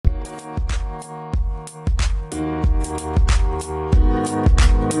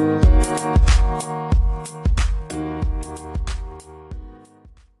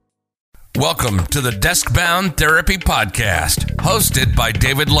Welcome to the Desk Bound Therapy Podcast, hosted by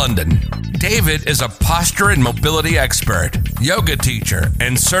David London. David is a posture and mobility expert, yoga teacher,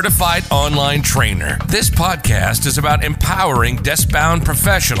 and certified online trainer. This podcast is about empowering desk-bound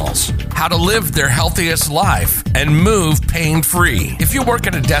professionals, how to live their healthiest life, and move pain-free. If you work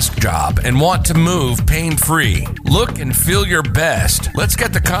at a desk job and want to move pain-free, look and feel your best. Let's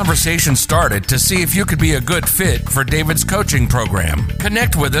get the conversation started to see if you could be a good fit for David's coaching program.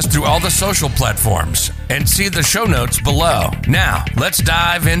 Connect with us through all the social platforms and see the show notes below. Now, let's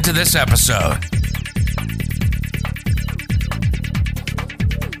dive into this episode.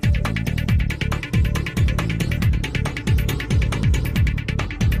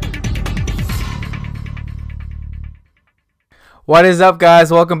 What is up,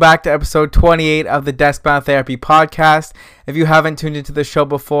 guys? Welcome back to episode 28 of the Desk Bound Therapy Podcast. If you haven't tuned into the show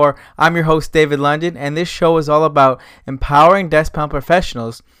before, I'm your host, David London, and this show is all about empowering desk-bound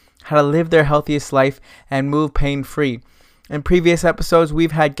professionals how to live their healthiest life and move pain-free. In previous episodes,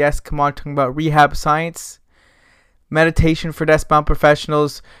 we've had guests come on talking about rehab science, meditation for desk-bound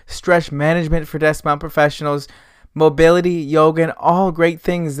professionals, stress management for desk-bound professionals, mobility, yoga, and all great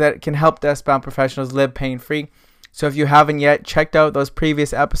things that can help desk-bound professionals live pain-free. So if you haven't yet checked out those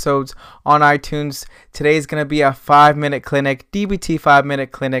previous episodes on iTunes, today is going to be a 5-minute clinic, DBT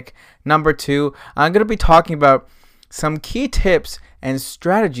 5-minute clinic number 2. I'm going to be talking about some key tips and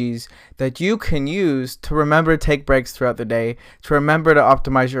strategies that you can use to remember to take breaks throughout the day, to remember to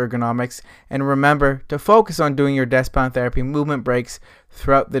optimize your ergonomics, and remember to focus on doing your desk-bound therapy movement breaks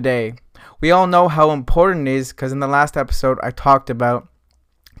throughout the day. We all know how important it is because in the last episode I talked about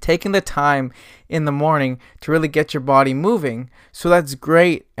taking the time in the morning to really get your body moving. So that's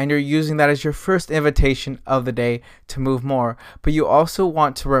great, and you're using that as your first invitation of the day to move more. But you also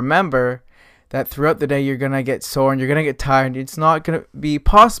want to remember that throughout the day you're going to get sore and you're going to get tired. It's not going to be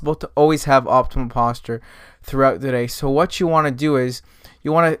possible to always have optimal posture throughout the day. So what you want to do is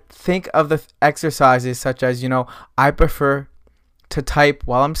you want to think of the exercises such as, I prefer to type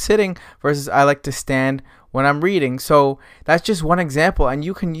while I'm sitting versus I like to stand when I'm reading. So that's just one example, and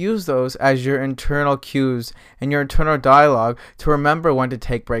you can use those as your internal cues and your internal dialogue to remember when to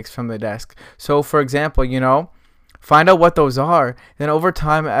take breaks from the desk. So for example, find out what those are. Then over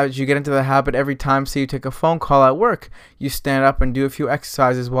time, as you get into the habit, every time, say you take a phone call at work, you stand up and do a few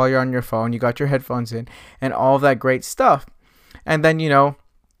exercises while you're on your phone. You got your headphones in and all of that great stuff. And then,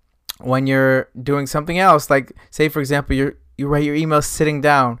 when you're doing something else, like say, for example, you write your emails sitting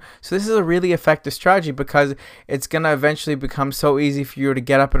down. So this is a really effective strategy because it's going to eventually become so easy for you to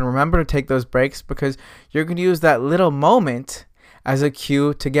get up and remember to take those breaks because you're going to use that little moment as a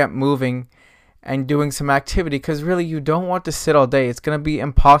cue to get moving and doing some activity, because really you don't want to sit all day. It's going to be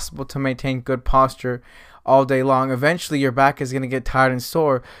impossible to maintain good posture all day long. Eventually your back is going to get tired and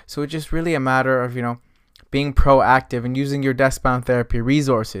sore. So it's just really a matter of, being proactive and using your desk-bound therapy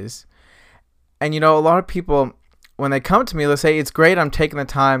resources. And a lot of people, when they come to me, they'll say, it's great, I'm taking the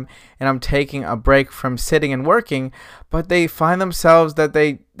time and I'm taking a break from sitting and working, but they find themselves that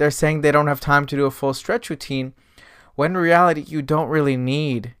they're saying they don't have time to do a full stretch routine, when in reality you don't really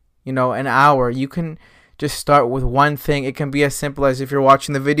need an hour. You can just start with one thing. It can be as simple as, if you're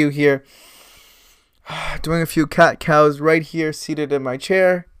watching the video here, doing a few cat-cows right here seated in my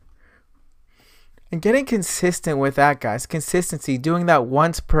chair. And getting consistent with that, guys. Consistency. Doing that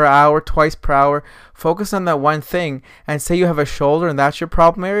once per hour, twice per hour. Focus on that one thing. And say you have a shoulder and that's your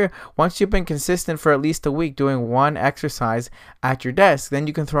problem area. Once you've been consistent for at least a week doing one exercise at your desk, then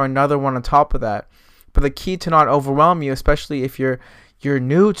you can throw another one on top of that. But the key to not overwhelm you, especially if you're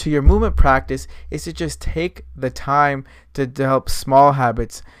new to your movement practice, is to just take the time to develop small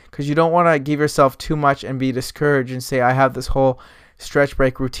habits, because you don't want to give yourself too much and be discouraged and say, I have this whole stretch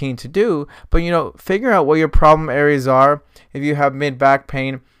break routine to do. But figure out what your problem areas are. If you have mid back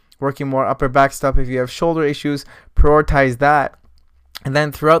pain, working more upper back stuff. If you have shoulder issues, prioritize that. And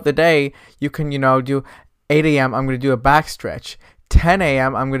then throughout the day, you can do 8 a.m. I'm going to do a back stretch. 10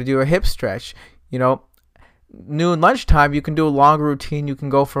 a.m. I'm going to do a hip stretch. Noon, lunchtime, you can do a longer routine. You can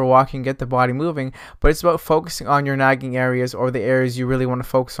go for a walk and get the body moving. But it's about focusing on your nagging areas, or the areas you really want to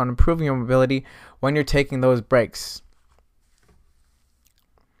focus on improving your mobility when you're taking those breaks.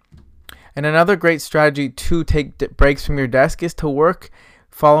 And another great strategy to take breaks from your desk is to work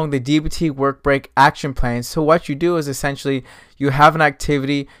following the DBT work break action plan. So what you do is essentially you have an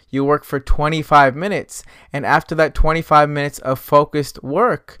activity, you work for 25 minutes, and after that 25 minutes of focused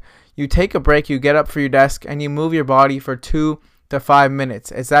work, you take a break, you get up for your desk, and you move your body for 2 to 5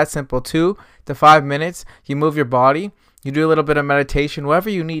 minutes. It's that simple. 2 to 5 minutes, you move your body. You do a little bit of meditation,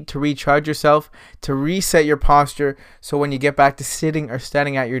 whatever you need to recharge yourself, to reset your posture, so when you get back to sitting or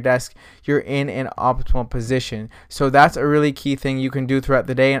standing at your desk, you're in an optimal position. So that's a really key thing you can do throughout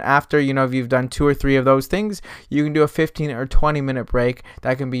the day. And after, if you've done 2 or 3 of those things, you can do a 15 or 20 minute break.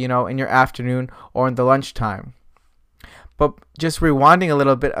 That can be, in your afternoon or in the lunchtime. But just rewinding a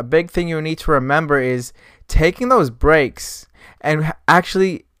little bit, a big thing you need to remember is taking those breaks and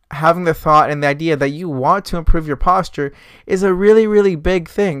actually having the thought and the idea that you want to improve your posture is a really, really big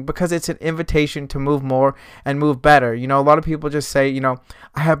thing, because it's an invitation to move more and move better. A lot of people just say,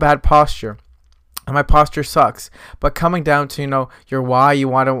 I have bad posture and my posture sucks. But coming down to, your why you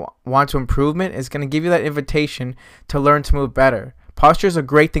want to improvement is going to give you that invitation to learn to move better. Posture is a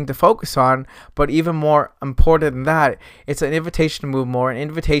great thing to focus on, but even more important than that, it's an invitation to move more, an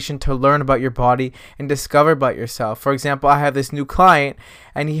invitation to learn about your body and discover about yourself. For example, I have this new client,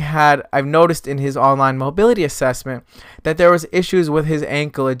 and I've noticed in his online mobility assessment that there was issues with his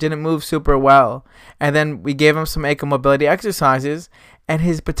ankle. It didn't move super well. And then we gave him some ankle mobility exercises, and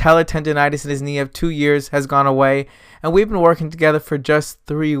his patellar tendonitis in his knee of 2 years has gone away. And we've been working together for just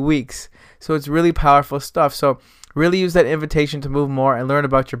 3 weeks. So it's really powerful stuff. So really use that invitation to move more and learn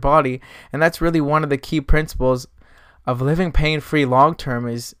about your body. And that's really one of the key principles of living pain-free long-term,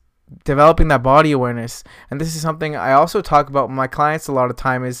 is developing that body awareness. And this is something I also talk about with my clients a lot of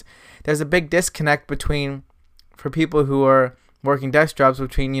time, is there's a big disconnect for people who are working desk jobs,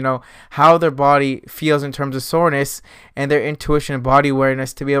 between, how their body feels in terms of soreness and their intuition and body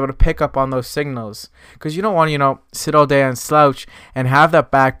awareness to be able to pick up on those signals. Because you don't want to, sit all day and slouch and have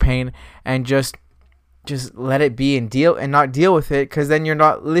that back pain and just let it be and not deal with it, because then you're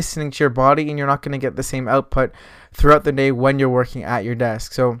not listening to your body and you're not going to get the same output throughout the day when you're working at your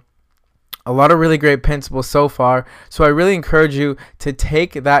desk. So a lot of really great principles so far. So I really encourage you to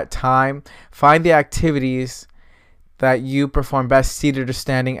take that time, find the activities that you perform best seated or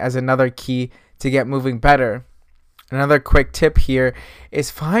standing as another key to get moving better. Another quick tip here is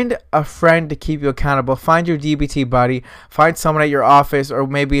find a friend to keep you accountable. Find your DBT buddy. Find someone at your office, or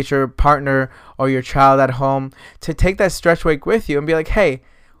maybe it's your partner or your child at home, to take that stretch break with you and be like, hey,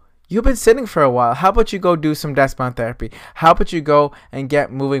 you've been sitting for a while. How about you go do some desk-bound therapy? How about you go and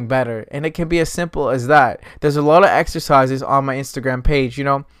get moving better? And it can be as simple as that. There's a lot of exercises on my Instagram page.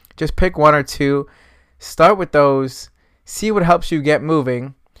 Just pick 1 or 2. Start with those. See what helps you get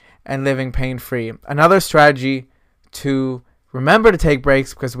moving and living pain-free. Another strategy to remember to take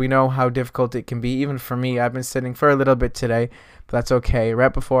breaks, because we know how difficult it can be. Even for me, I've been sitting for a little bit today, but that's okay.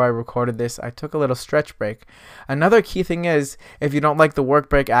 Right before I recorded this, I took a little stretch break. Another key thing is, if you don't like the work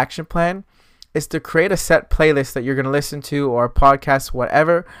break action plan, is to create a set playlist that you're going to listen to, or a podcast,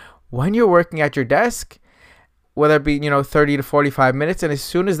 whatever, when you're working at your desk, whether it be 30 to 45 minutes. And as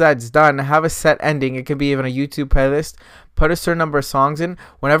soon as that's done, have a set ending. It could be even a YouTube playlist. Put a certain number of songs in.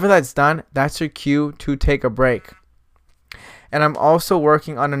 Whenever that's done, that's your cue to take a break. And I'm also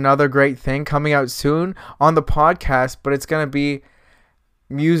working on another great thing coming out soon on the podcast, but it's going to be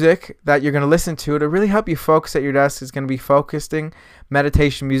music that you're going to listen to really help you focus at your desk. It's going to be focusing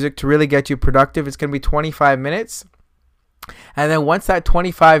meditation music to really get you productive. It's going to be 25 minutes. And then once that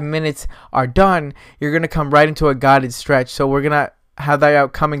 25 minutes are done, you're going to come right into a guided stretch. So we're going to have that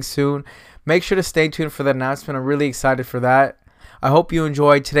out coming soon. Make sure to stay tuned for the announcement. I'm really excited for that. I hope you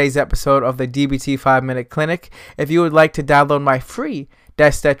enjoyed today's episode of the DBT 5-Minute Clinic. If you would like to download my free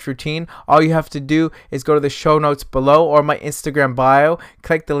desk stretch routine, all you have to do is go to the show notes below or my Instagram bio,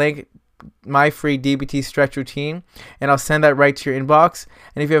 click the link, my free DBT stretch routine, and I'll send that right to your inbox.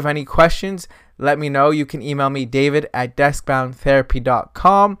 And if you have any questions, let me know. You can email me,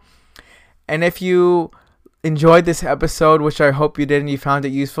 david@deskboundtherapy.com. And if you enjoyed this episode, which I hope you did and you found it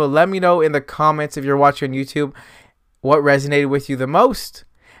useful, let me know in the comments, if you're watching on YouTube, what resonated with you the most,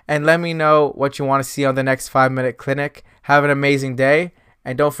 and let me know what you want to see on the next 5-Minute Clinic. Have an amazing day,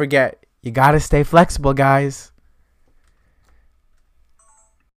 and don't forget, you gotta stay flexible, guys.